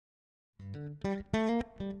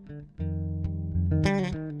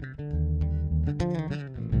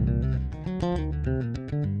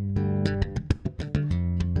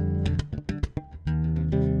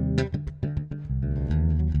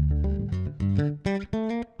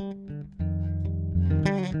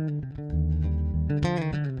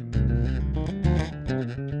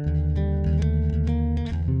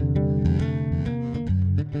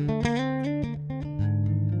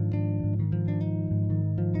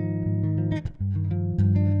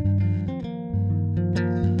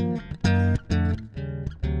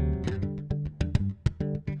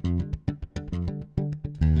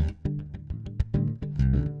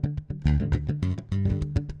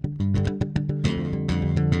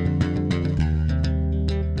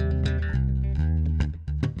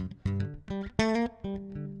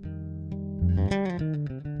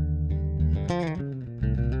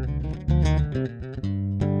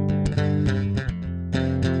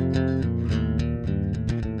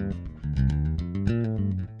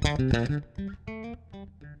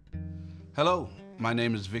Hello, my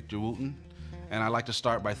name is Victor Wooten, and I'd like to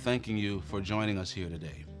start by thanking you for joining us here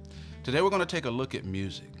today. Today we're going to take a look at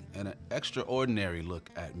music, and an extraordinary look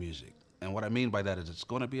at music. And what I mean by that is it's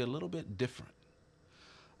going to be a little bit different.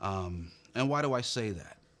 And why do I say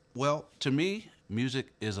that? Well, to me, music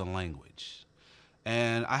is a language.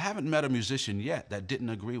 And I haven't met a musician yet that didn't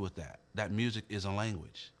agree with that music is a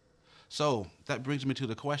language. So that brings me to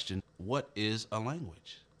the question, what is a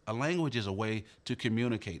language? A language is a way to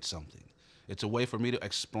communicate something. It's a way for me to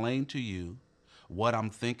explain to you what I'm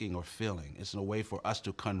thinking or feeling. It's a way for us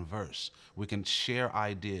to converse. We can share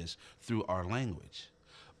ideas through our language.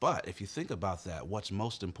 But if you think about that, what's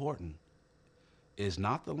most important is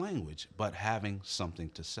not the language, but having something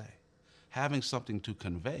to say. Having something to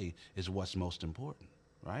convey is what's most important,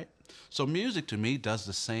 right? So music to me does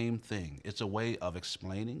the same thing. It's a way of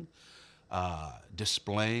explaining,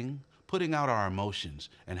 displaying, putting out our emotions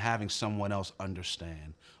and having someone else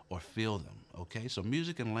understand or feel them, okay? So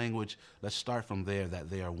music and language, let's start from there, that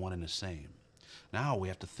they are one and the same. Now we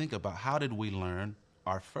have to think about how did we learn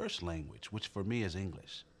our first language, which for me is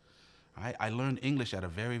English. All right? I learned English at a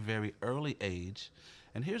very, very early age,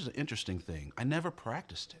 and here's the interesting thing, I never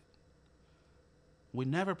practiced it. We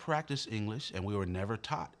never practiced English, and we were never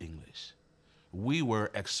taught English. We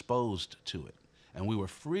were exposed to it, and we were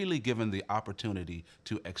freely given the opportunity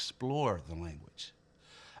to explore the language.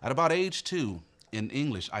 At about age 2, in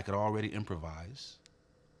English, I could already improvise.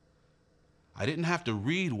 I didn't have to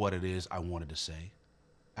read what it is I wanted to say.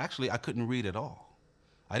 Actually, I couldn't read at all.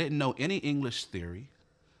 I didn't know any English theory.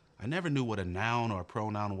 I never knew what a noun or a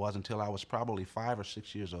pronoun was until I was probably 5 or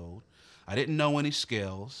 6 years old. I didn't know any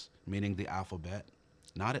scales, meaning the alphabet,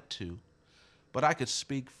 not at 2. But I could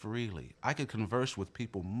speak freely. I could converse with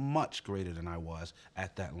people much greater than I was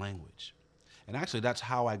at that language. And actually, that's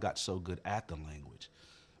how I got so good at the language.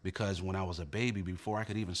 Because when I was a baby, before I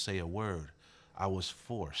could even say a word, I was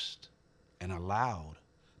forced and allowed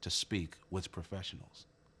to speak with professionals.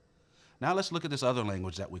 Now let's look at this other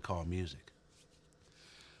language that we call music.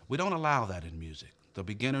 We don't allow that in music. The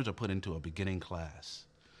beginners are put into a beginning class.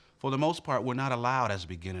 For the most part, we're not allowed as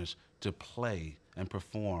beginners to play and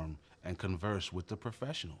perform and converse with the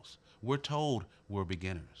professionals. We're told we're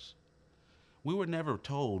beginners. We were never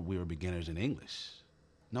told we were beginners in English.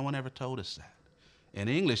 No one ever told us that. In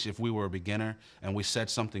English, if we were a beginner and we said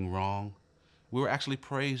something wrong, we were actually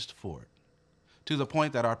praised for it, to the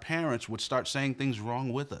point that our parents would start saying things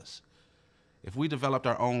wrong with us. If we developed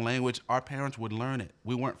our own language, our parents would learn it.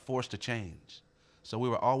 We weren't forced to change. So we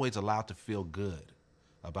were always allowed to feel good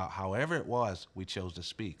about however it was we chose to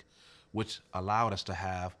speak, which allowed us to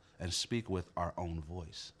have and speak with our own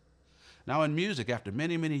voice. Now in music, after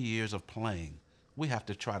many, many years of playing, we have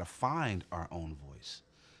to try to find our own voice.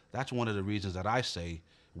 That's one of the reasons that I say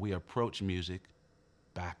we approach music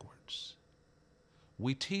backwards.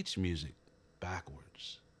 We teach music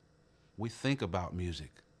backwards. We think about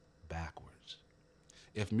music backwards.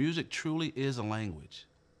 If music truly is a language,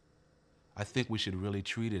 I think we should really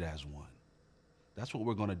treat it as one. That's what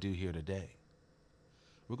we're going to do here today.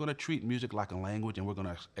 We're going to treat music like a language, and we're going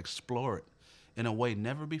to explore it in a way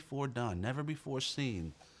never before done, never before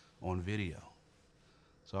seen on video.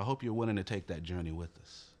 So I hope you're willing to take that journey with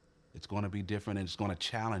us. It's going to be different, and it's going to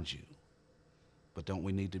challenge you. But don't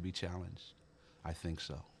we need to be challenged? I think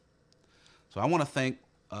so. So I want to thank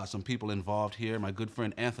some people involved here. My good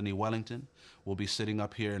friend Anthony Wellington will be sitting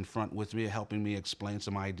up here in front with me, helping me explain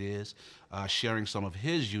some ideas, sharing some of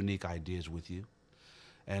his unique ideas with you.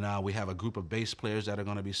 And we have a group of bass players that are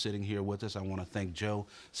going to be sitting here with us. I want to thank Joe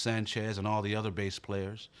Sanchez and all the other bass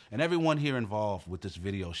players and everyone here involved with this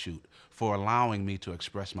video shoot for allowing me to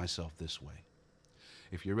express myself this way.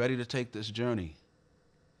 If you're ready to take this journey,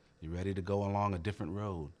 you're ready to go along a different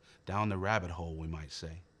road, down the rabbit hole, we might say.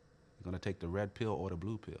 You're going to take the red pill or the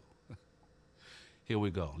blue pill. Here we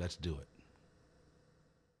go. Let's do it.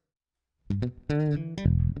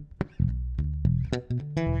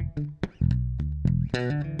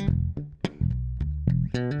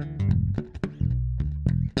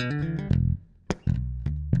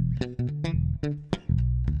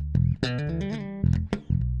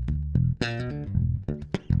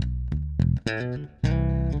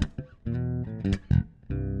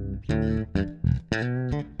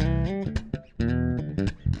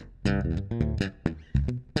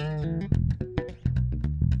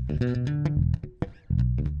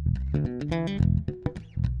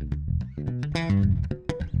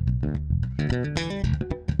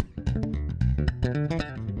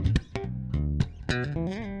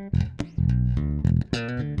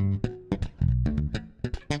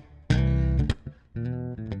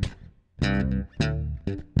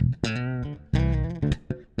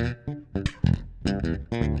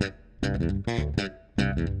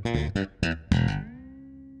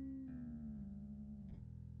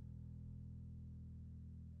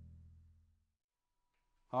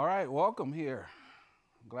 All right, welcome here.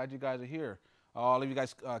 I'm glad you guys are here. All of you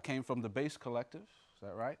guys came from the Bass Collective, is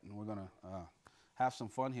that right? And we're gonna have some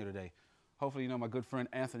fun here today. Hopefully you know my good friend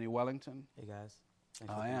Anthony Wellington. Hey guys.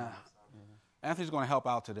 Yeah. Anthony's gonna help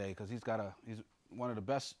out today because he's one of the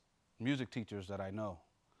best music teachers that I know.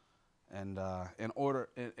 And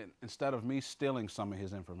instead of me stealing some of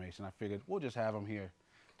his information, I figured we'll just have him here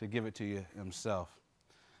to give it to you himself.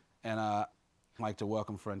 And I'd like to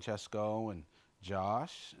welcome Francesco and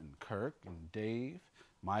Josh and Kirk and Dave,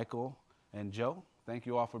 Michael and Joe. Thank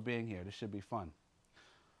you all for being here. This should be fun.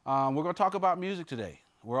 We're going to talk about music today.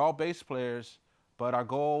 We're all bass players, but our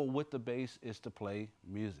goal with the bass is to play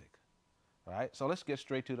music. All right, so let's get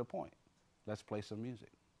straight to the point. Let's play some music.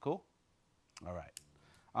 Cool? All right.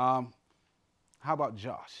 How about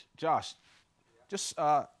Josh? Josh, just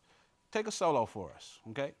take a solo for us,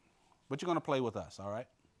 okay? But you're going to play with us, all right?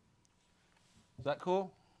 Is that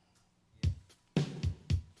cool?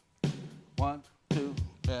 1, 2,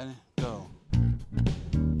 and go.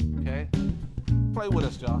 Okay? Play with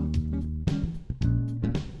us, y'all.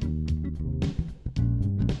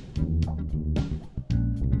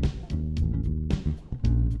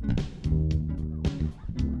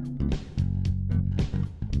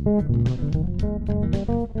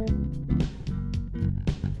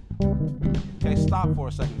 Okay, stop for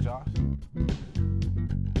a second, Josh. You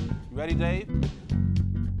ready, Dave?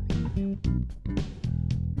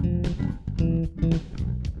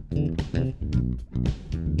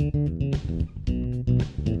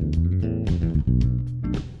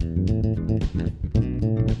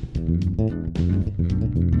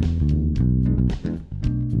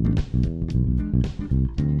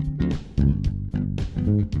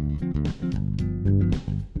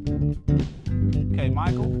 Okay,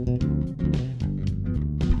 Michael.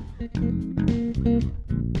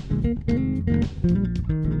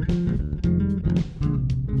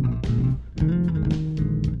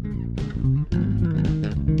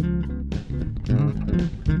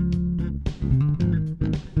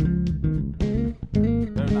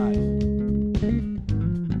 Very nice.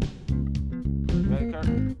 Ready, Kirk?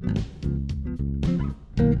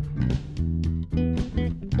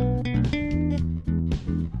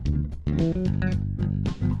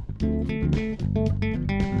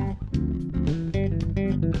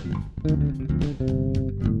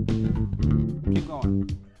 Keep going.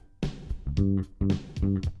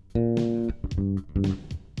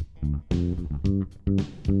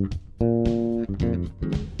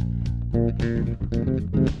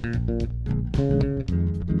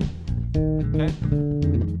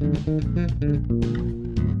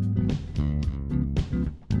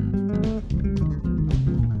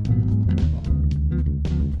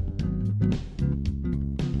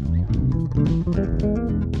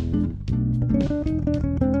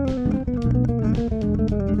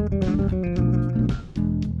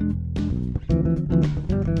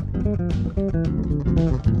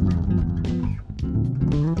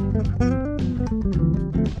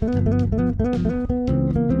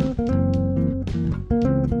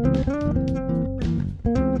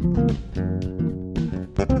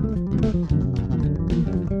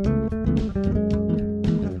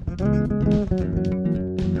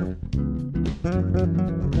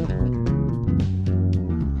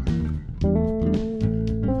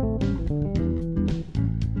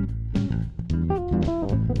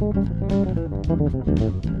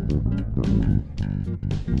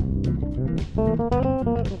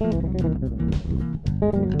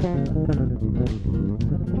 Okay,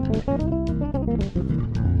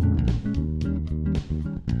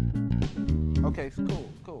 cool,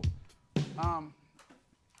 cool.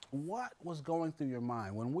 What was going through your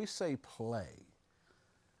mind when we say play?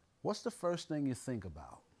 What's the first thing you think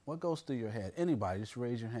about? What goes through your head? Anybody, just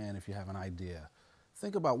raise your hand if you have an idea.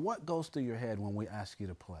 Think about what goes through your head when we ask you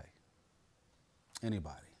to play.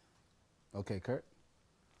 Anybody? Okay, Kurt?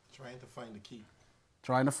 Trying to find the key.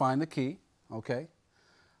 Trying to find the key. Okay.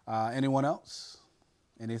 Anyone else?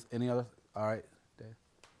 Any other? All right, Dave.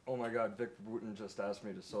 Oh my God, Vic Wooten just asked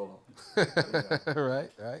me to solo.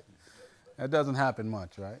 Right, right. That doesn't happen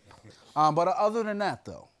much, right? But other than that,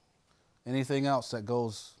 though, anything else that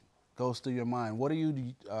goes through your mind? What are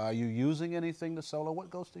you using anything to solo? What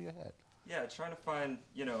goes through your head? Yeah, trying to find,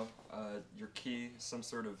 your key, some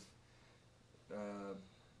sort of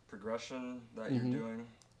progression that you're doing.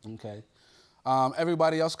 Okay.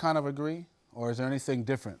 Everybody else kind of agree? Or is there anything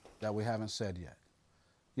different that we haven't said yet?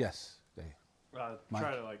 Yes, Dave. Try to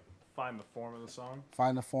find the form of the song.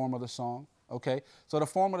 Find the form of the song. Okay. So the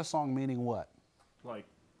form of the song meaning what? Like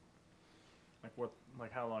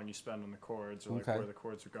how long you spend on the chords, or Okay. where the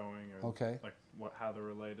chords are going, or Okay. how they're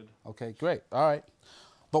related. Okay, great. All right.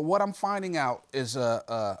 But what I'm finding out is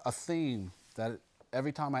a theme that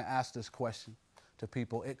every time I ask this question to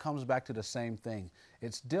people, it comes back to the same thing.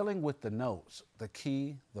 It's dealing with the notes, the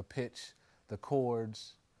key, the pitch, the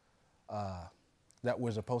chords that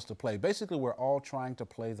we're supposed to play. Basically, we're all trying to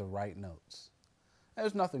play the right notes.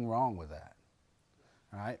 There's nothing wrong with that,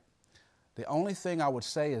 all right? The only thing I would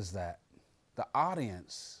say is that the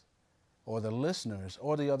audience or the listeners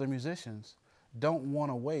or the other musicians don't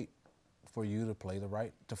want to wait for you to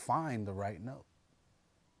find the right note.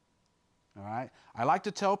 All right? I like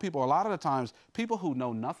to tell people a lot of the times, people who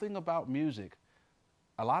know nothing about music,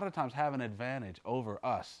 a lot of times have an advantage over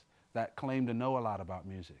us that claim to know a lot about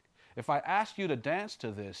music. If I asked you to dance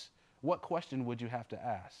to this, what question would you have to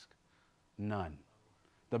ask? None.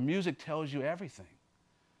 The music tells you everything.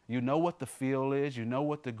 You know what the feel is, you know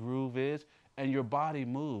what the groove is, and your body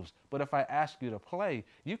moves. But if I ask you to play,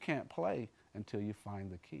 you can't play until you find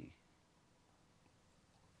the key.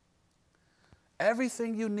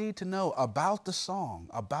 Everything you need to know about the song,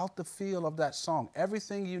 about the feel of that song,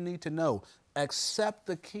 everything you need to know except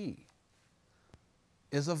the key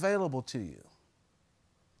is available to you.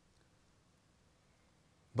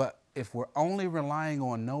 But if we're only relying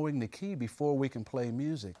on knowing the key before we can play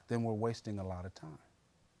music, then we're wasting a lot of time.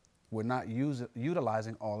 We're not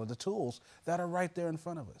utilizing all of the tools that are right there in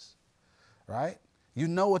front of us, right? You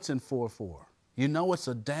know it's in 4/4. You know it's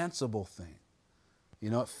a danceable thing. You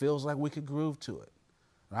know, it feels like we could groove to it,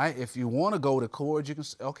 right? If you want to go to chords, you can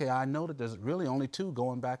say, okay, I know that there's really only two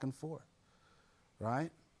going back and forth,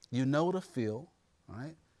 right? You know the feel,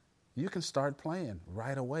 right? You can start playing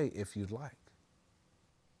right away if you'd like.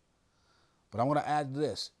 But I want to add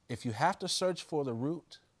this. If you have to search for the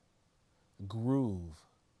root, groove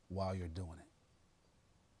while you're doing it.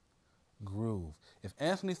 Groove. If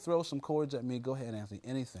Anthony throws some chords at me, go ahead, Anthony,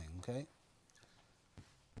 anything, okay?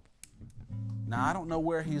 Now, I don't know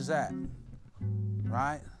where he's at,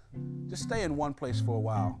 right? Just stay in one place for a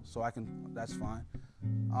while so that's fine.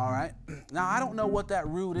 All right? Now, I don't know what that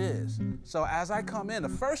root is. So as I come in, the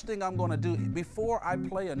first thing I'm going to do before I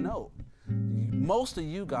play a note, most of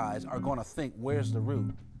you guys are going to think, where's the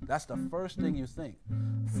root? That's the first thing you think.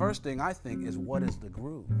 First thing I think is, what is the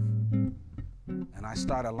groove? And I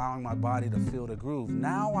start allowing my body to feel the groove.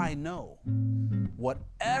 Now I know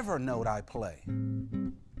whatever note I play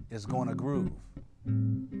is going to groove.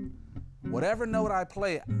 Whatever note I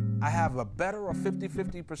play, I have a better or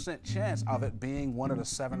 50% chance of it being one of the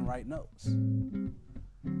 7 right notes. And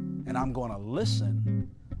I'm going to listen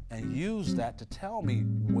and use that to tell me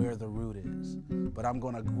where the root is. But I'm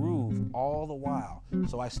going to groove all the while.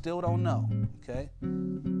 So I still don't know, okay?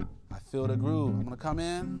 I feel the groove. I'm going to come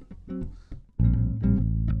in.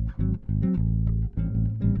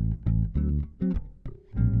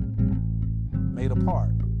 Made a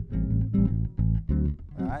part.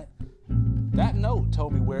 All right? That note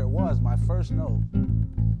told me where it was, my first note.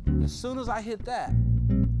 As soon as I hit that,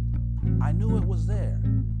 I knew it was there,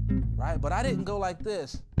 right? But I didn't go like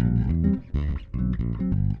this.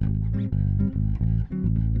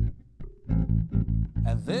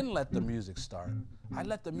 And then let the music start. I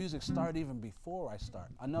let the music start even before I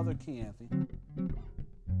start. Another key, Anthony.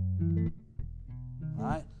 All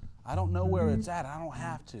right? I don't know where it's at. I don't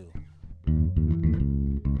have to.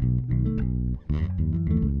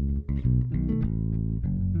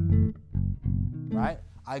 Right?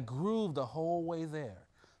 I groove the whole way there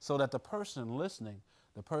so that the person listening,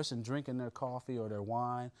 the person drinking their coffee or their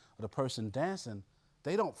wine, or the person dancing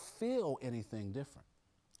they don't feel anything different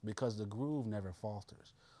because the groove never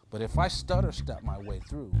falters. But if I stutter step my way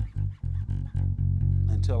through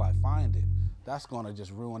until I find it, that's going to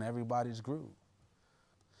just ruin everybody's groove.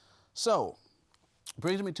 So,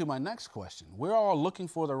 brings me to my next question. We're all looking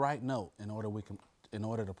for the right note in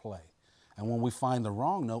order to play. And when we find the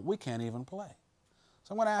wrong note, we can't even play.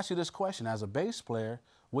 So I'm going to ask you this question. As a bass player,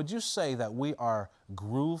 would you say that we are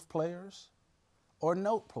groove players or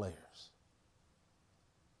note players?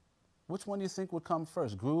 Which one do you think would come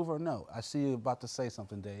first, groove or note? I see you about to say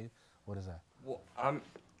something, Dave. What is that? Well, I'm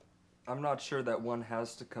not sure that one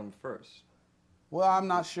has to come first. Well, I'm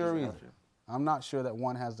not sure Does it either. have to? I'm not sure that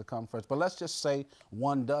one has to come first. But let's just say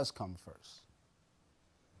one does come first.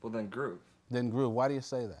 Well, then groove. Then groove. Why do you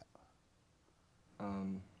say that?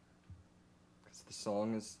 Because the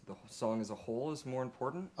song as a whole is more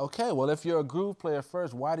important. Okay, well, if you're a groove player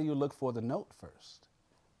first, why do you look for the note first?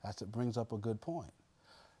 It brings up a good point.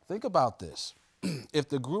 Think about this. If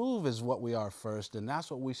the groove is what we are first, then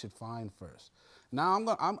that's what we should find first. Now,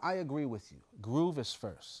 I agree with you. Groove is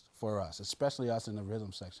first for us, especially us in the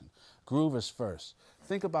rhythm section. Groove is first.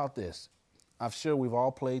 Think about this. I'm sure we've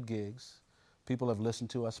all played gigs. People have listened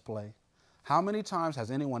to us play. How many times has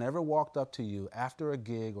anyone ever walked up to you after a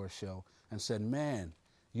gig or show and said, man,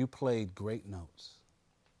 you played great notes?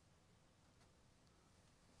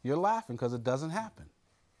 You're laughing because it doesn't happen.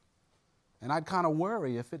 And I'd kind of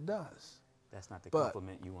worry if it does. That's not the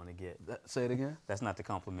compliment you want to get. Say it again? That's not the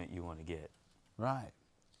compliment you want to get. Right.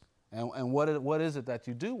 And what is it that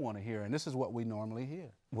you do want to hear? And this is what we normally hear.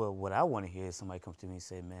 Well, what I want to hear is somebody come to me and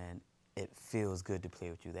say, man, it feels good to play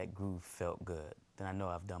with you. That groove felt good. Then I know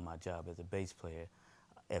I've done my job as a bass player.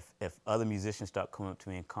 If other musicians start coming up to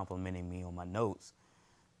me and complimenting me on my notes,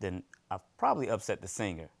 then I've probably upset the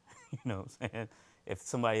singer. You know what I'm saying? If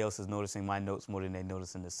somebody else is noticing my notes more than they're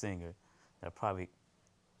noticing the singer, I probably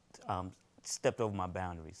stepped over my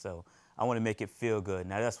boundary. So I want to make it feel good.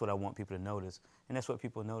 Now that's what I want people to notice, and that's what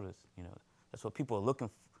people notice. You know, that's what people are looking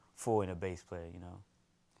for in a bass player. You know.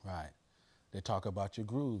 Right. They talk about your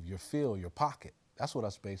groove, your feel, your pocket. That's what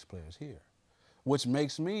us bass players hear, which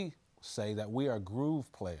makes me say that we are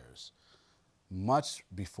groove players much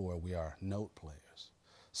before we are note players.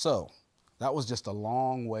 So that was just a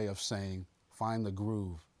long way of saying find the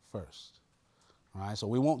groove first. All right, so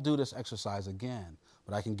we won't do this exercise again,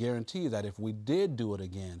 but I can guarantee you that if we did do it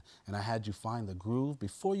again and I had you find the groove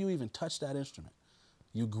before you even touch that instrument,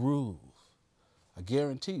 you groove. I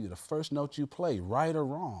guarantee you the first note you play, right or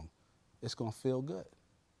wrong, it's going to feel good.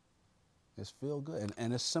 It's feel good,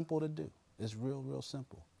 and it's simple to do. It's real, real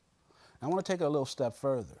simple. I want to take it a little step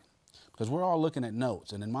further because we're all looking at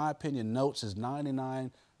notes, and in my opinion, notes is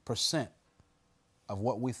 99% of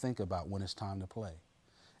what we think about when it's time to play.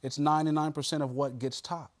 It's 99% of what gets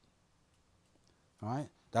taught, all right?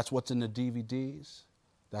 That's what's in the DVDs.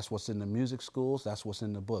 That's what's in the music schools. That's what's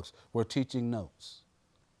in the books. We're teaching notes.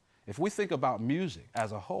 If we think about music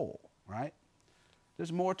as a whole, right,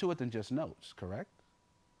 there's more to it than just notes, correct?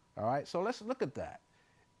 All right, so let's look at that.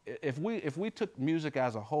 If we took music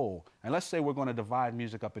as a whole, and let's say we're going to divide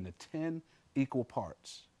music up into 10 equal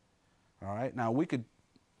parts, all right? Now, we could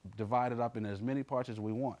divide it up into as many parts as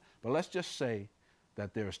we want, but let's just say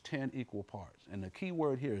that there's 10 equal parts, and the key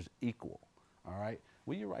word here is equal, all right?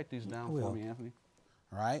 Will you write these down for me, Anthony?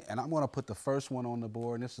 All right, and I'm going to put the first one on the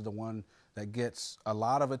board, and this is the one that gets a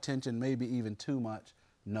lot of attention, maybe even too much,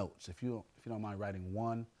 notes. If you don't mind writing,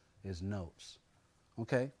 one is notes,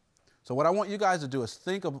 okay? So what I want you guys to do is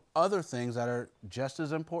think of other things that are just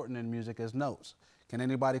as important in music as notes. Can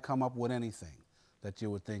anybody come up with anything that you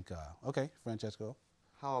would think, okay, Francesco?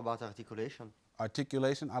 How about articulation?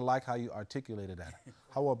 Articulation, I like how you articulated that.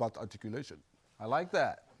 How about articulation? I like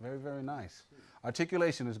that. Very, very nice.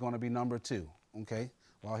 Articulation is going to be number 2, okay,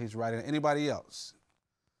 while he's writing. Anybody else?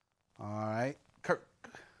 All right. Kirk.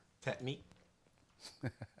 Technique.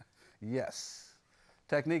 Yes.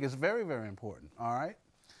 Technique is very, very important, all right?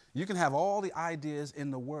 You can have all the ideas in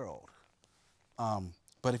the world,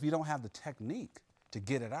 but if you don't have the technique to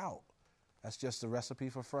get it out, that's just a recipe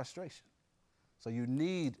for frustration. So you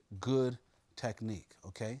need good technique,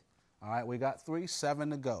 okay? All right, we got 3, 7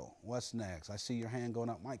 to go. What's next? I see your hand going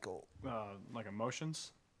up, Michael. Like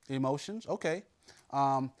emotions? Emotions, okay.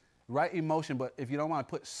 Write emotion, but if you don't mind,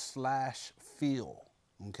 put /feel,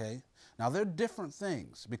 okay? Now, they're different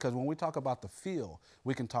things because when we talk about the feel,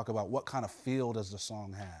 we can talk about what kind of feel does the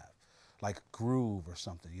song have, like groove or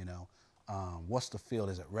something, you know. What's the feel?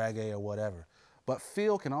 Is it reggae or whatever? But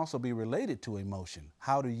feel can also be related to emotion.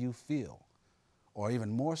 How do you feel? Or even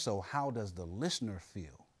more so, how does the listener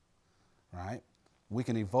feel, right? We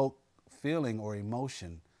can evoke feeling or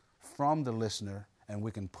emotion from the listener and we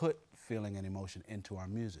can put feeling and emotion into our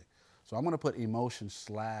music. So I'm going to put emotion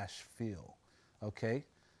slash feel. Okay?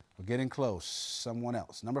 We're getting close. Someone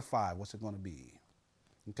else. Number 5, what's it going to be?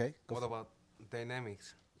 Okay? Go What for it. about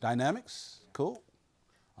dynamics? Dynamics? Cool.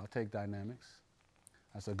 I'll take dynamics.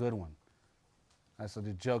 That's a good one. That's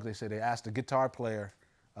the joke. They say they asked the guitar player,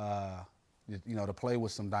 to play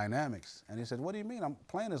with some dynamics. And he said, what do you mean? I'm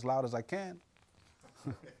playing as loud as I can.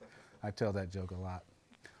 I tell that joke a lot.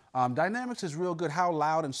 Dynamics is real good. How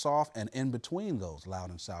loud and soft and in between those loud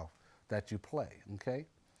and soft that you play, okay?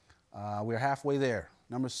 We're halfway there.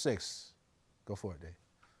 Number 6. Go for it,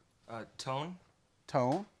 Dave. Tone.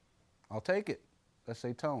 Tone. I'll take it. Let's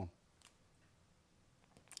say tone.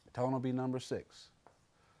 Tone will be number 6.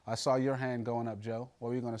 I saw your hand going up, Joe. What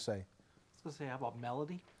were you going to say? I was going to say, how about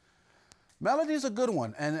melody? Melody's a good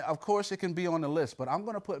one, and of course it can be on the list, but I'm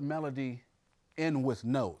going to put melody in with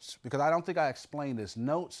notes because I don't think I explained this.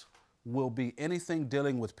 Notes will be anything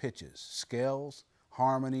dealing with pitches, scales,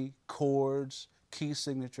 harmony, chords, key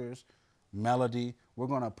signatures, melody. We're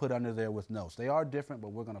going to put under there with notes. They are different, but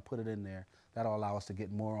we're going to put it in there. That'll allow us to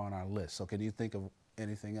get more on our list. So can you think of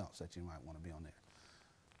anything else that you might want to be on there?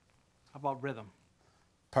 How about rhythm?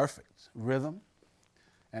 Perfect. Rhythm.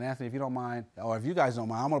 And Anthony, if you don't mind, or if you guys don't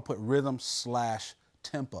mind, I'm going to put rhythm slash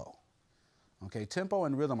tempo. Okay, tempo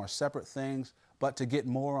and rhythm are separate things, but to get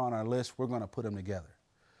more on our list, we're going to put them together.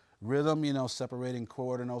 Rhythm, separating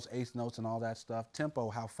quarter notes, eighth notes, and all that stuff. Tempo,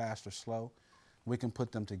 how fast or slow. We can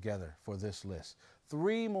put them together for this list.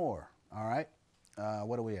 3 more, all right?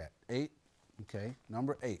 What are we at? 8? Okay,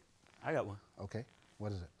 number 8. I got one. Okay,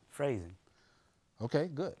 what is it? Phrasing. Okay,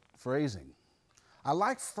 good. Phrasing. I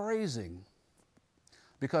like phrasing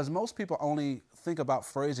because most people only think about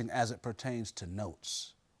phrasing as it pertains to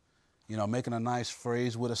notes. Making a nice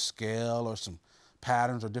phrase with a scale or some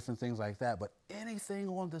patterns or different things like that. But anything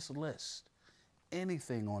on this list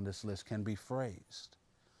can be phrased.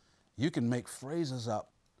 You can make phrases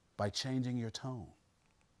up by changing your tone,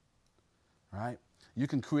 right? You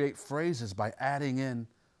can create phrases by adding in,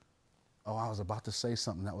 I was about to say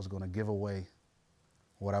something that was going to give away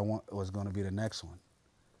what I want was going to be the next one.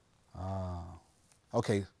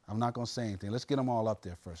 Okay, I'm not going to say anything. Let's get them all up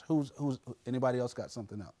there first. Anybody else got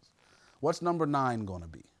something else? What's number 9 going to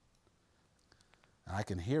be? And I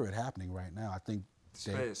can hear it happening right now. I think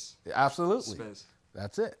Space. Absolutely. Space.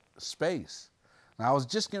 That's it. Space. Now, I was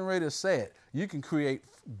just getting ready to say it. You can create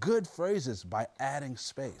good phrases by adding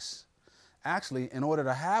space. Actually, in order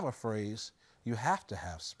to have a phrase, you have to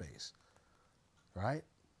have space, right?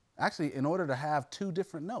 Actually, in order to have 2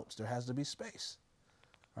 different notes, there has to be space,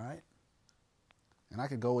 right? And I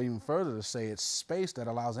could go even further to say it's space that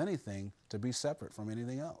allows anything to be separate from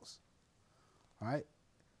anything else, right?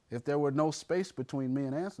 If there were no space between me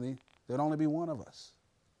and Anthony, there'd only be one of us,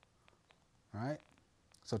 right?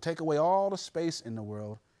 So take away all the space in the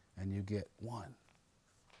world and you get one.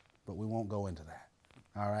 But we won't go into that,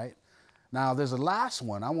 all right? Now, there's a last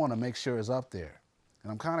one I want to make sure is up there.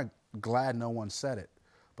 And I'm kind of glad no one said it.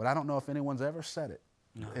 But I don't know if anyone's ever said it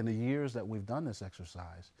in the years that we've done this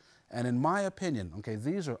exercise. And in my opinion, okay,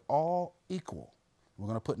 these are all equal. We're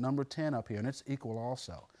going to put number 10 up here, and it's equal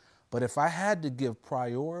also. But if I had to give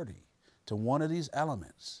priority to one of these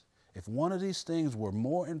elements, if one of these things were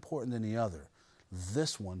more important than the other,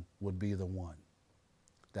 this one would be the one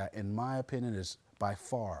that, in my opinion, is by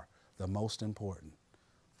far the most important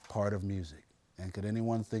part of music. And could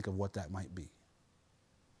anyone think of what that might be?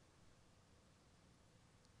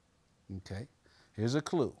 Okay, here's a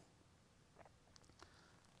clue.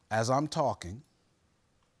 As I'm talking,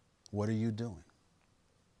 what are you doing?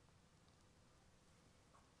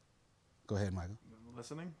 Go ahead, Michael.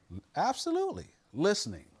 Listening? Absolutely.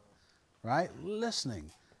 Listening, right?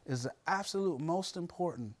 Listening is the absolute most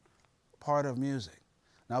important part of music.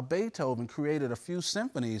 Now, Beethoven created a few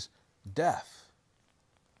symphonies deaf,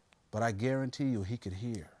 but I guarantee you he could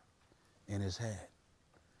hear in his head.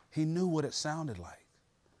 He knew what it sounded like,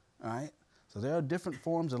 right? So there are different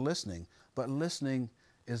forms of listening, but listening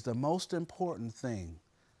is the most important thing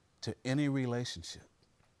to any relationship.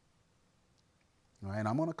 All right, and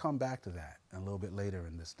I'm going to come back to that a little bit later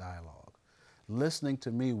in this dialogue. Listening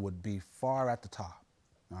to me would be far at the top,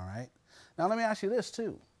 all right? Now, let me ask you this,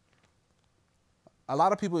 too. A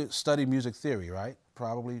lot of people study music theory, right?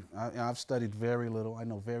 Probably. I've studied very little. I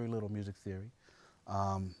know very little music theory.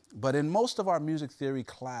 But in most of our music theory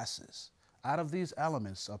classes, out of these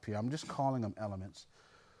elements up here, I'm just calling them elements,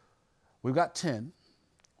 we've got 10.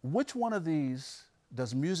 Which one of these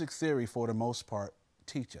does music theory, for the most part,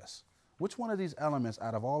 teach us? Which one of these elements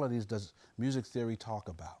out of all of these does music theory talk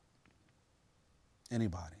about?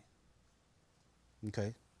 Anybody?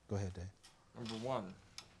 Okay, go ahead, Dave. Number one,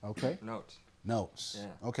 Okay. notes. Notes.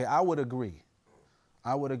 Yeah. Okay, I would agree.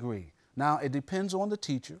 I would agree. Now, it depends on the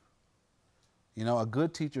teacher. You know, a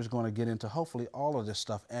good teacher is going to get into hopefully all of this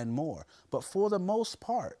stuff and more. But for the most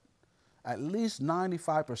part, at least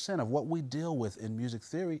 95% of what we deal with in music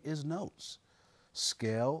theory is notes,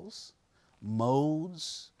 scales,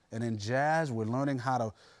 modes, and in jazz, we're learning how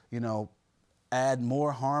to, you know, add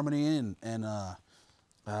more harmony and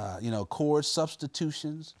you know, chord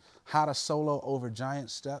substitutions, how to solo over giant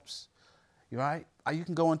steps, right? You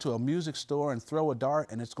can go into a music store and throw a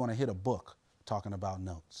dart and it's going to hit a book talking about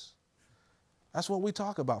notes. That's what we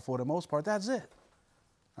talk about for the most part. That's it,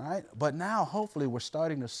 all right? But now, hopefully, we're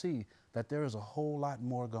starting to see that there is a whole lot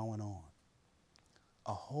more going on.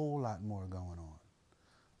 A whole lot more going on,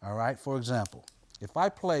 all right? For example, if I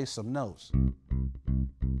play some notes,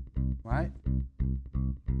 right?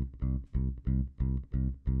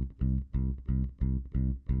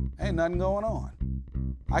 Ain't nothing going on.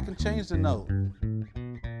 I can change the note.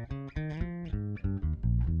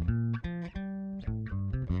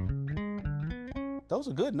 Those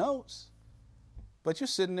are good notes. But you're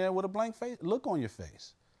sitting there with a blank face, look on your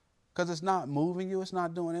face. Because it's not moving you, it's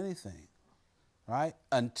not doing anything. Right?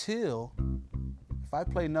 Until, if I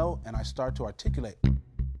play note and I start to articulate,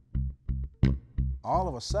 all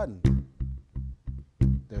of a sudden,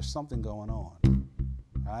 there's something going on.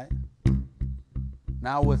 Right?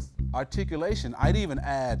 Now with articulation, I'd even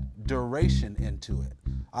add duration into it.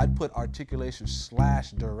 I'd put articulation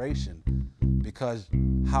 / duration because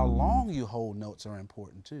how long you hold notes are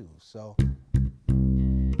important too. So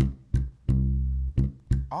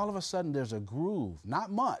all of a sudden there's a groove,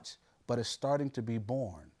 not much, but it's starting to be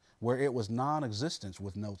born where it was non-existent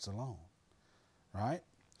with notes alone, right?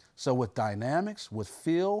 So with dynamics, with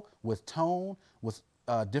feel, with tone, with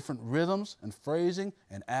different rhythms and phrasing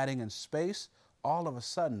and adding in space, all of a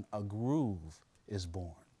sudden a groove is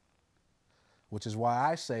born, which is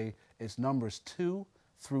why I say it's numbers 2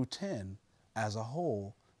 through 10 as a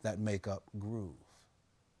whole that make up groove.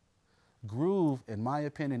 Groove, in my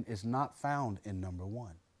opinion, is not found in number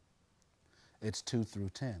 1. It's 2 through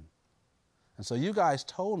 10. And so you guys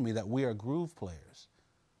told me that we are groove players,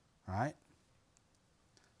 right?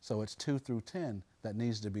 So it's 2 through 10 that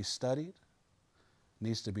needs to be studied,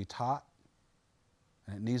 needs to be taught,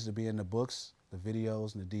 and it needs to be in the books, the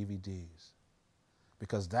videos, and the DVDs,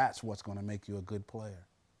 because that's what's going to make you a good player.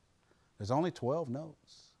 There's only 12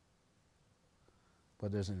 notes,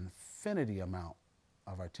 but there's an infinity amount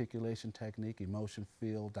of articulation technique, emotion,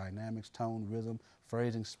 feel, dynamics, tone, rhythm,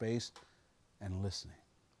 phrasing, space, and listening.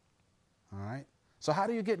 All right? So how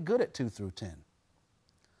do you get good at 2 through 10?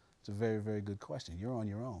 It's a very, very good question. You're on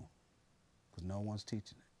your own because no one's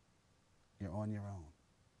teaching it. You're on your own.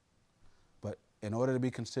 But in order to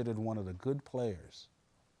be considered one of the good players,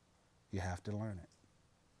 you have to learn it.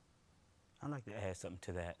 I'd like to add something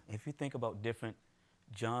to that. If you think about different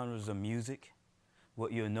genres of music,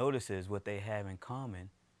 what you'll notice is what they have in common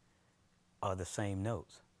are the same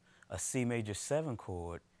notes. A C major 7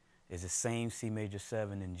 chord is the same C major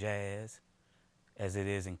 7 in jazz as it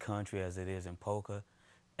is in country, as it is in polka,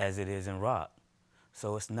 as it is in rock.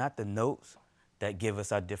 So it's not the notes that give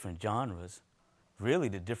us our different genres. Really,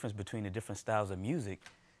 the difference between the different styles of music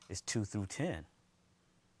is 2 through 10.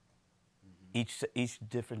 Each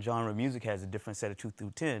different genre of music has a different set of 2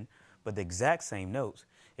 through 10, but the exact same notes.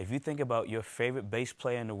 If you think about your favorite bass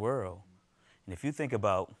player in the world, and if you think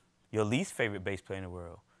about your least favorite bass player in the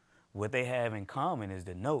world, what they have in common is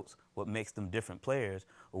the notes. What makes them different players,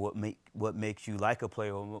 or what makes you like a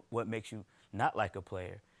player, or what makes you not like a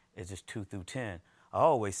player, is just 2 through 10. I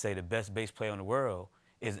always say the best bass player in the world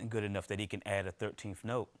isn't good enough that he can add a 13th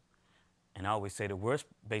note. And I always say the worst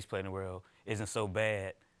bass player in the world isn't so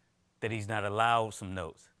bad that he's not allowed some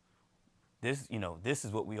notes. This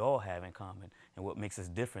is what we all have in common, and what makes us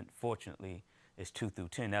different, fortunately, is 2 through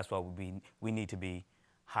 10. That's why we need to be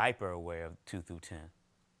hyper aware of 2 through 10.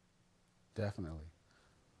 Definitely.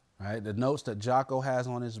 Right? The notes that Jocko has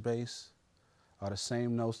on his bass are the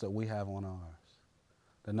same notes that we have on ours.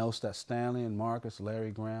 The notes that Stanley and Marcus,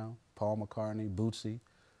 Larry Graham, Paul McCartney, Bootsy,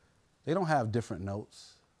 they don't have different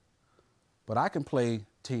notes. But I can play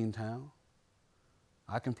Teen Town.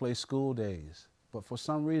 I can play School Days. But for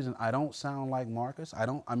some reason, I don't sound like Marcus. I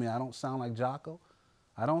don't sound like Jocko.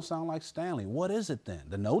 I don't sound like Stanley. What is it then?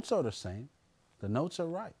 The notes are the same. The notes are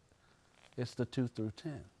right. It's the 2 through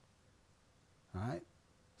 10. All right?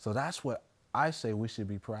 So that's what I say we should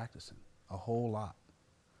be practicing a whole lot.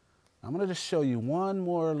 I'm going to just show you one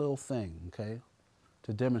more little thing, okay,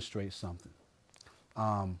 to demonstrate something.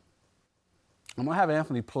 I'm going to have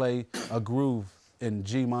Anthony play a groove in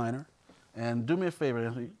G minor, And do me a favor,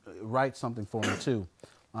 and write something for me too.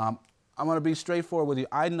 I'm going to be straightforward with you.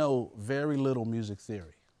 I know very little music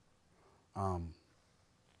theory.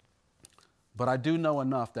 But I do know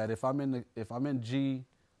enough that if I'm in G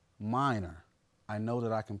minor, I know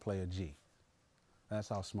that I can play a G. That's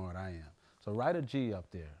how smart I am. So write a G up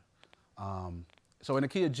there. So in the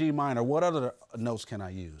key of G minor, what other notes can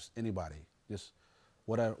I use? Anybody? Just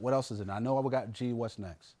whatever. What else is in there? I know I got G. What's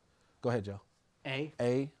next? Go ahead, Joe. A.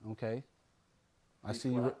 A. Okay. I see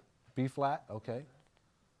you. B flat. Okay.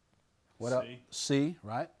 What else? C.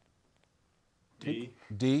 Right. D.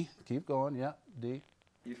 D. Keep going. Yeah. D.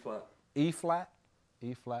 E flat. E flat.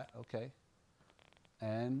 E flat. Okay.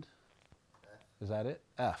 And is that it?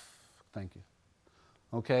 F. Thank you.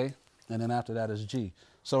 Okay. And then after that is G.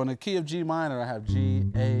 So in the key of G minor, I have G,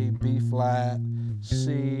 A, B flat,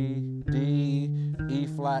 C, D, E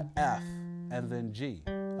flat, F, and then G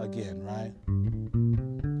again, right?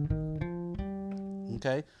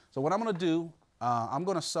 Okay. So what I'm going to do, I'm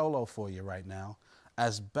going to solo for you right now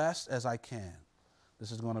as best as I can.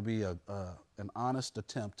 This is going to be an honest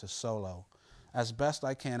attempt to solo as best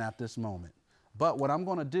I can at this moment. But what I'm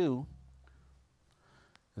going to do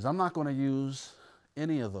is I'm not going to use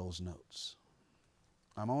any of those notes.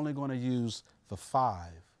 I'm only going to use the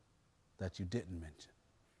 5 that you didn't mention.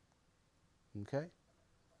 Okay?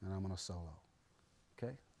 And I'm going to solo.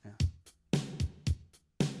 Okay? Yeah.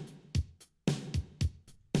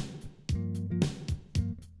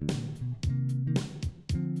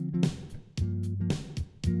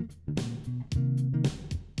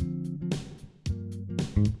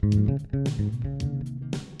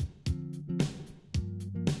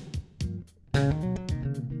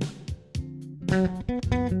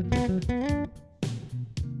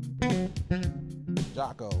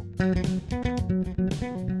 Jocko.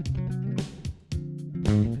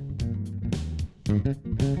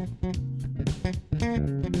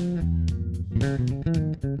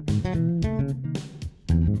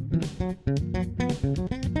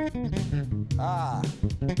 Ah.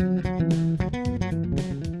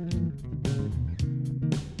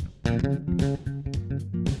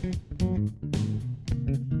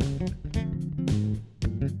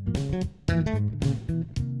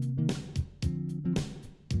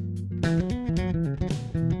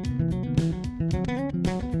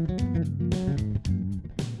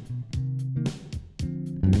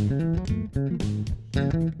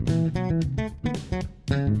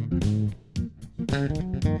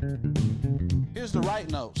 Here's the right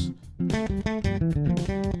notes.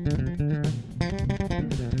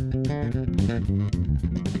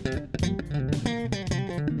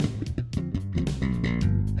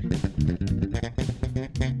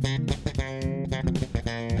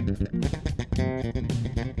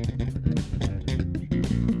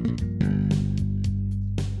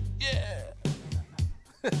 Yeah.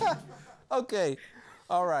 Okay.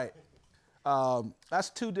 All right. That's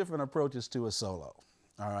 2 different approaches to a solo.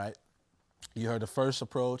 All right. You heard the first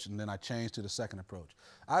approach, and then I changed to the second approach.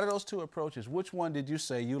 Out of those 2 approaches, which one did you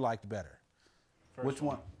say you liked better? Which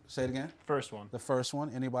one? Say it again. First one. The first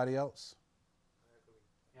one. Anybody else?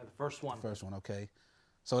 Yeah, the first one. First one, okay.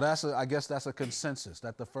 So I guess that's a consensus,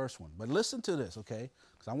 that the first one. But listen to this, okay?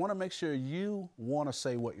 Because I want to make sure you want to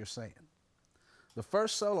say what you're saying. The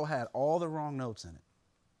first solo had all the wrong notes in it.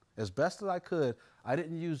 As best as I could, I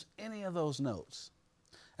didn't use any of those notes.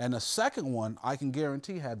 And the second one, I can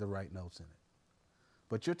guarantee had the right notes in it.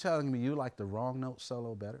 But you're telling me you like the wrong note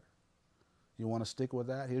solo better? You want to stick with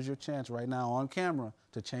that? Here's your chance right now on camera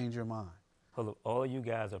to change your mind. Hold up, all of you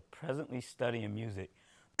guys are presently studying music,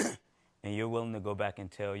 and you're willing to go back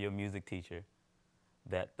and tell your music teacher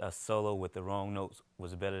that a solo with the wrong notes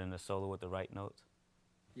was better than a solo with the right notes?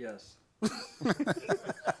 Yes.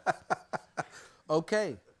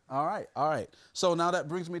 Okay, all right. So now that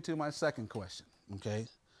brings me to my second question, okay?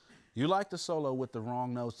 You like the solo with the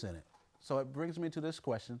wrong notes in it. So it brings me to this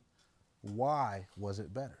question, why was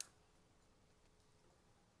it better?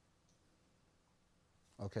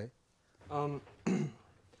 Okay.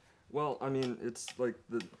 Well, I mean, it's like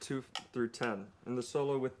the 2 through 10, and the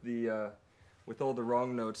solo with the with all the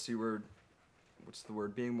wrong notes, you were, what's the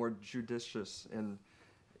word, being more judicious in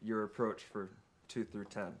your approach for 2 through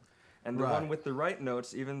 10, and the one with the right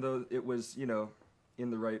notes, even though it was, you know,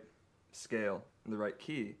 in the right scale, in the right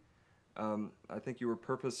key, I think you were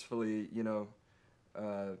purposefully, you know,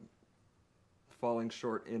 falling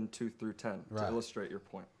short in 2 through 10 to illustrate your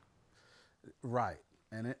point. Right.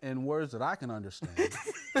 And in words that I can understand.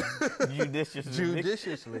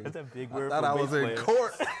 Judiciously. That's a big word. I thought I was in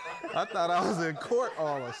court. I thought I was in court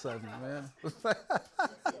all of a sudden, man.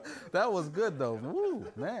 That was good though. Woo,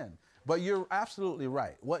 man. But you're absolutely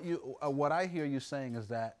right. What I hear you saying is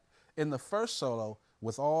that in the first solo,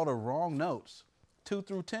 with all the wrong notes, 2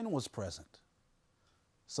 through 10 was present.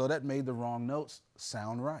 So that made the wrong notes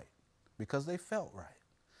sound right because they felt right.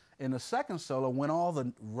 In the second solo, when all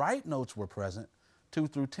the right notes were present, 2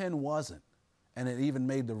 through 10 wasn't. And it even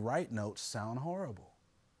made the right notes sound horrible.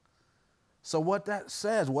 So what that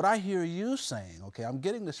says, what I hear you saying, okay, I'm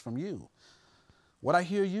getting this from you. What I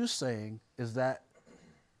hear you saying is that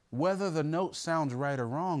whether the note sounds right or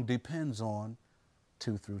wrong depends on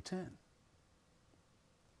 2 through 10.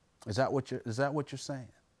 Is that what you're saying?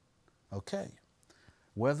 Okay.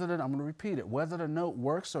 I'm going to repeat it. Whether the note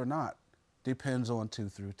works or not depends on 2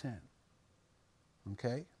 through 10.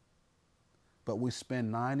 Okay? But we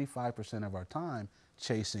spend 95% of our time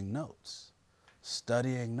chasing notes,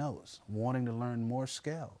 studying notes, wanting to learn more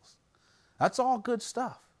scales. That's all good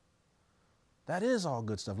stuff. That is all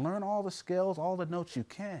good stuff. Learn all the scales, all the notes you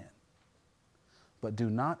can. But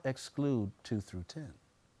do not exclude 2 through 10.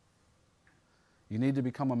 You need to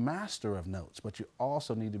become a master of notes, but you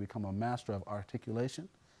also need to become a master of articulation,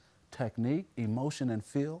 technique, emotion and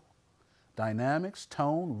feel, dynamics,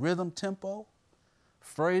 tone, rhythm, tempo,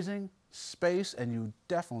 phrasing, space, and you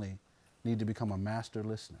definitely need to become a master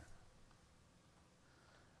listener.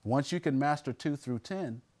 Once you can master 2 through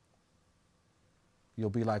 10, you'll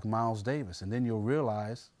be like Miles Davis, and then you'll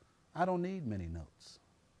realize, I don't need many notes.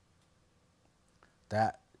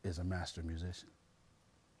 That is a master musician.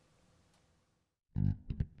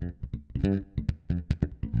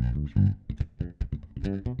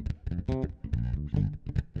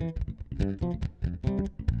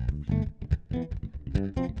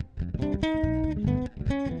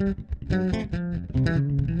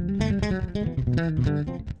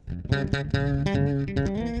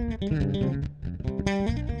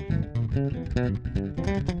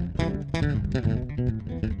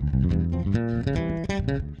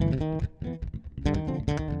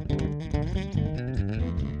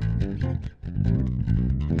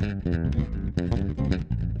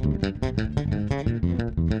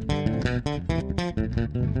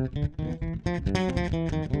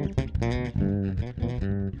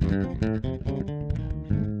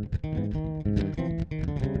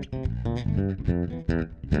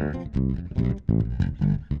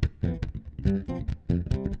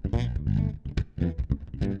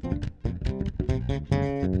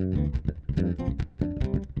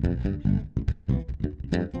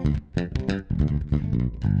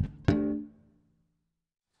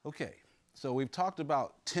 Okay, so we've talked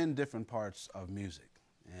about 10 different parts of music,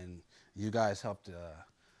 and you guys helped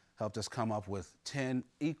us come up with 10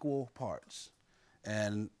 equal parts.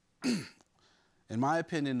 And in my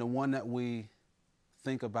opinion, the one that we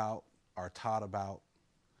think about, are taught about,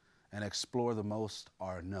 and explore the most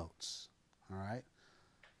are notes, all right?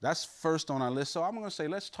 That's first on our list, so I'm going to say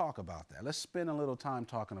let's talk about that. Let's spend a little time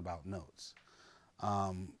talking about notes,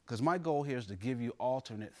 because my goal here is to give you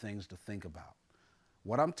alternate things to think about.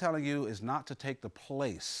 What I'm telling you is not to take the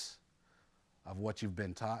place of what you've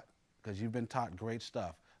been taught, because you've been taught great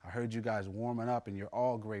stuff. I heard you guys warming up, and you're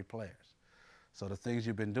all great players. So the things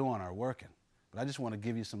you've been doing are working. But I just want to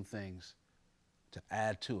give you some things to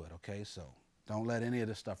add to it, okay? So don't let any of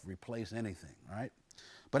this stuff replace anything, all right?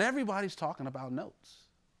 But everybody's talking about notes.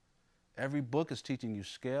 Every book is teaching you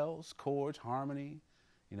scales, chords, harmony.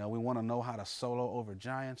 You know, we want to know how to solo over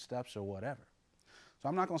giant steps or whatever. So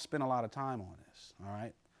I'm not going to spend a lot of time on this, all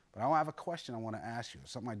right? But I have a question I want to ask you,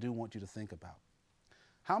 something I do want you to think about.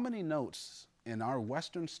 How many notes in our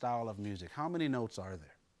Western style of music, how many notes are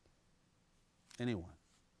there? Anyone?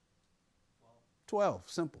 12,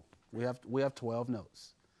 simple. We have 12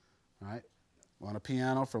 notes, all right? On a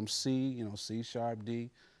piano from C, you know, C sharp, D,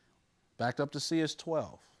 backed up to C is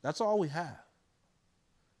 12. That's all we have,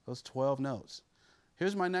 those 12 notes.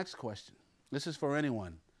 Here's my next question. This is for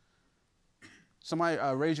anyone. Somebody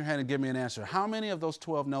raise your hand and give me an answer. How many of those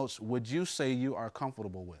 12 notes would you say you are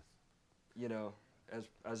comfortable with? You know,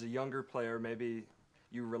 as a younger player, maybe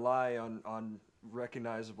you rely on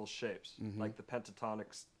recognizable shapes, like the pentatonic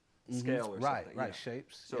scale or something. Right,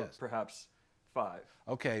 shapes. So yes. perhaps 5.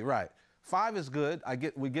 Okay, right. 5 is good.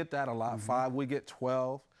 We get that a lot. 5, we get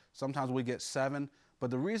 12. Sometimes we get 7. But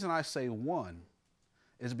the reason I say 1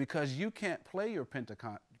 is because you can't play your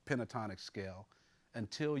pentatonic scale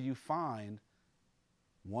until you find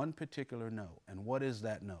one particular note. And what is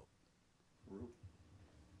that note? Root.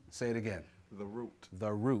 Say it again. The root.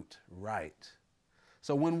 The root, right.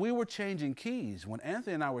 So when we were changing keys, when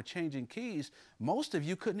Anthony and I were changing keys, most of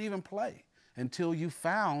you couldn't even play until you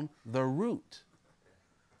found the root,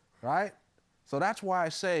 right? So that's why I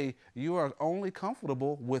say you are only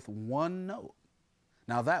comfortable with one note.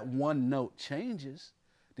 Now that one note changes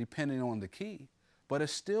depending on the key, but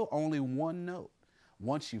it's still only one note.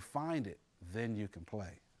 Once you find it, then you can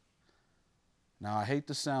play. Now I hate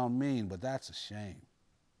to sound mean, but that's a shame.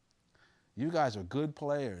 You guys are good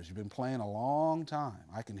players. You've been playing a long time.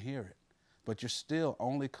 I can hear it. But you're still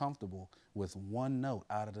only comfortable with one note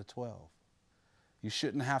out of the 12. You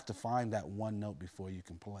shouldn't have to find that one note before you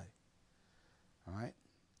can play. All right?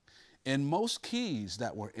 In most keys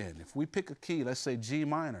that we're in, if we pick a key, let's say G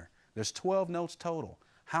minor, there's 12 notes total.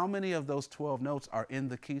 How many of those 12 notes are in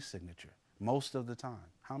the key signature most of the time?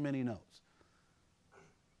 How many notes?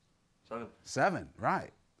 7. 7, right.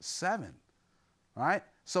 7, right?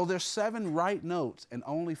 So there's 7 right notes and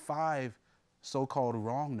only 5 so-called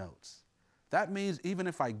wrong notes. That means even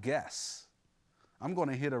if I guess, I'm going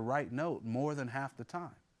to hit a right note more than half the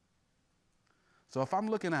time. So if I'm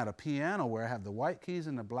looking at a piano where I have the white keys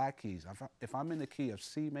and the black keys, if I'm in the key of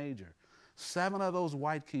C major, 7 of those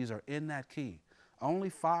white keys are in that key. Only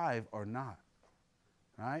 5 are not,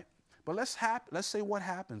 right? But let's say what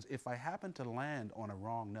happens if I happen to land on a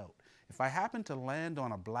wrong note. If I happen to land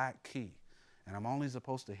on a black key and I'm only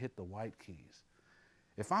supposed to hit the white keys,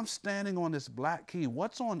 if I'm standing on this black key,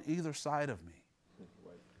 what's on either side of me?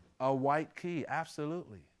 A white key,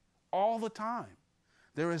 absolutely. All the time.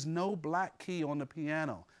 There is no black key on the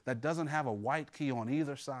piano that doesn't have a white key on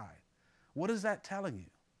either side. What is that telling you?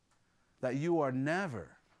 That you are never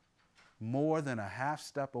more than a half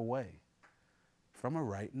step away from a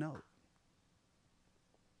right note.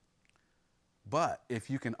 But if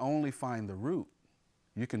you can only find the root,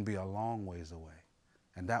 you can be a long ways away.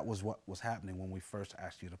 And that was what was happening when we first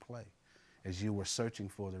asked you to play, as you were searching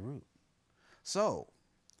for the root. So,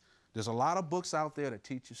 there's a lot of books out there that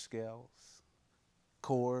teach you scales,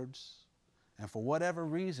 chords, and for whatever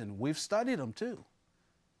reason, we've studied them too.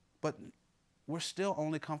 But we're still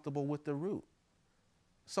only comfortable with the root.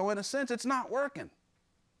 So in a sense, it's not working.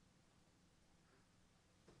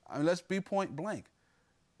 I mean, let's be point blank.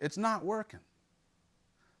 It's not working.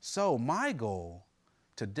 So my goal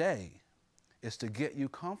today is to get you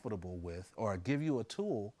comfortable with, or give you a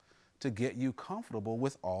tool to get you comfortable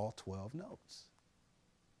with all 12 notes.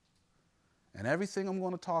 And everything I'm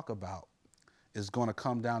going to talk about is going to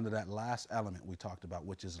come down to that last element we talked about,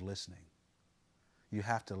 which is listening. You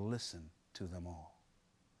have to listen to them all.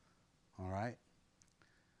 All right?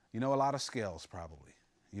 You know a lot of scales probably.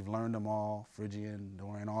 You've learned them all, Phrygian,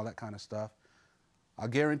 Dorian, all that kind of stuff. I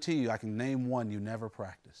guarantee you I can name one you never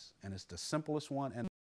practice, and it's the simplest one and